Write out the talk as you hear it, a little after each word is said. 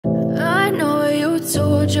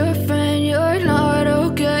told your friend you're not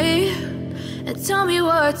okay, and tell me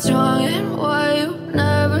what's wrong and why you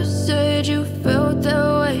never said you felt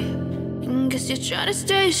that way. And guess you're trying to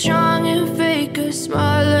stay strong and fake a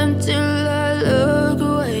smile until I look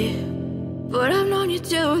away. But I've known you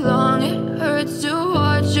too long, it hurts to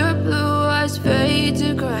watch your blue eyes fade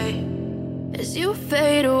to gray as you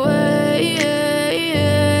fade away,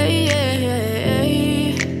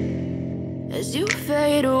 as you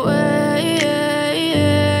fade away.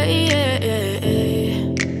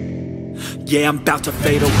 Yeah, I'm about to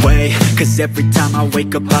fade away, cause every time I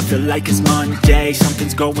wake up I feel like it's Monday.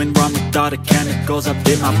 Something's going wrong with all the chemicals up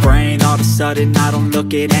in my brain. All of a sudden I don't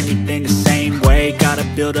look at anything the same way. Got a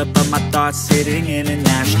buildup of my thoughts sitting in an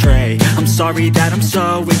ashtray. I'm sorry that I'm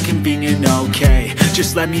so inconvenient, okay.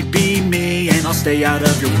 Just let me be me and I'll stay out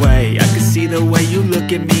of your way. I can see the way you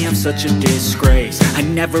look at me, I'm such a disgrace. I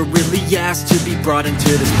never really asked to be brought into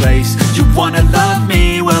this place. You wanna love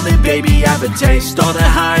me? Well then baby, have a taste. All the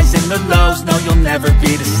highs and the lows, no, you'll never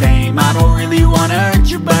be the same. I don't really wanna hurt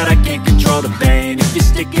you, but I can't control the pain. If you're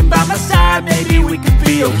sticking by my side, maybe we could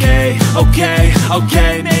be okay.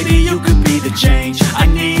 Okay, maybe you could be the change I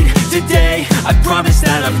need today. I promise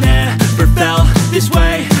that I've never felt this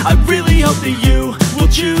way. I really hope that you will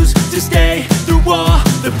choose to stay through all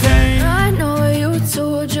the pain. I know you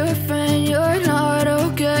told your friend you're not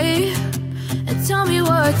okay, and tell me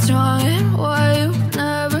what's wrong and why you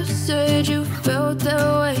never said you felt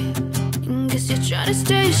that way. And guess you're trying to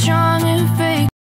stay strong and fake